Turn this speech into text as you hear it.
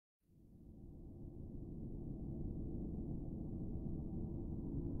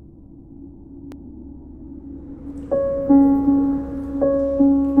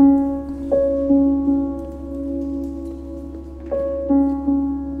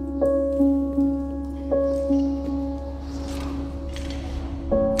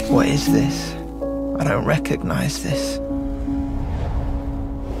is this? I don't recognize this.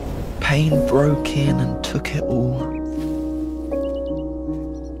 Pain broke in and took it all.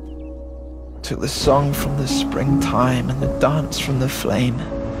 Took the song from the springtime and the dance from the flame.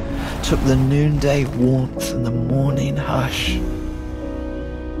 Took the noonday warmth and the morning hush.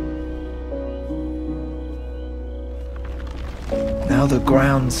 Now the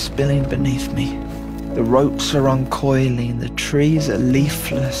ground's spilling beneath me. The ropes are uncoiling, the trees are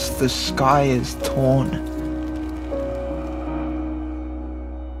leafless, the sky is torn.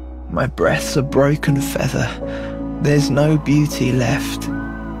 My breath's a broken feather. There's no beauty left.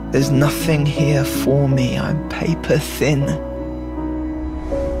 There's nothing here for me. I'm paper thin.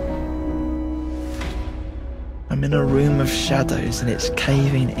 I'm in a room of shadows and it's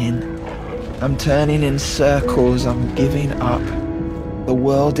caving in. I'm turning in circles, I'm giving up. The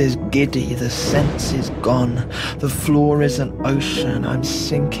world is giddy, the sense is gone. The floor is an ocean, I'm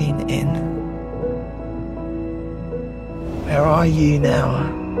sinking in. Where are you now?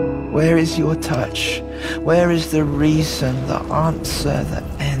 Where is your touch? Where is the reason, the answer, the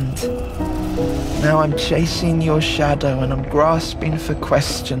end? Now I'm chasing your shadow and I'm grasping for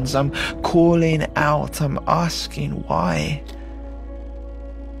questions. I'm calling out, I'm asking why.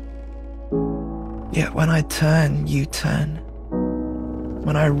 Yet when I turn, you turn.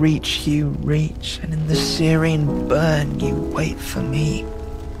 When I reach, you reach. And in the searing burn, you wait for me.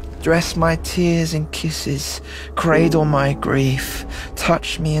 Dress my tears in kisses, cradle my grief,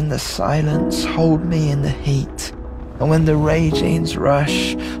 touch me in the silence, hold me in the heat. And when the ragings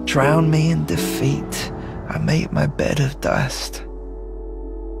rush, drown me in defeat, I make my bed of dust,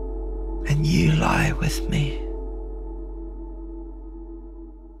 and you lie with me.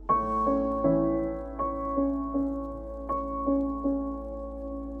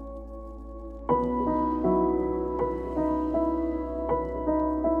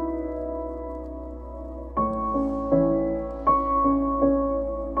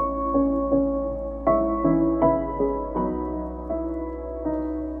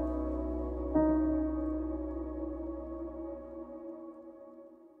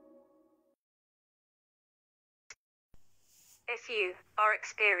 If you are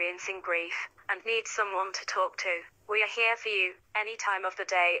experiencing grief and need someone to talk to, we are here for you any time of the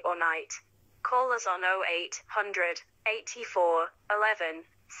day or night. Call us on 0800 84 11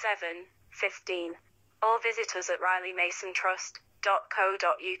 7 15 or visit us at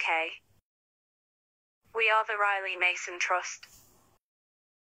rileymasontrust.co.uk. We are the Riley Mason Trust.